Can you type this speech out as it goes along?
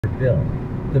Bill,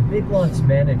 the Big Lots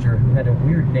manager who had a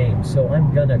weird name, so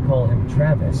I'm gonna call him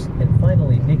Travis, and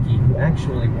finally Nikki, who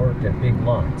actually worked at Big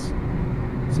Lots.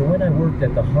 So when I worked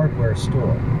at the hardware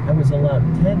store, I was allowed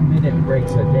 10-minute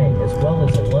breaks a day as well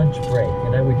as a lunch break,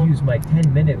 and I would use my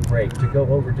 10-minute break to go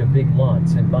over to Big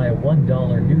Lots and buy a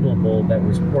 $1 noodle bowl that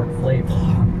was pork flavored.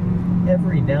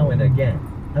 Every now and again,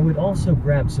 I would also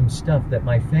grab some stuff that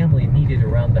my family needed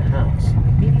around the house,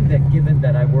 meaning that given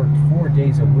that I worked 4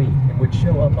 days a week and would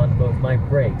show up on both my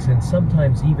breaks and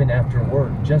sometimes even after work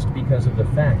just because of the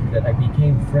fact that I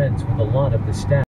became friends with a lot of the staff.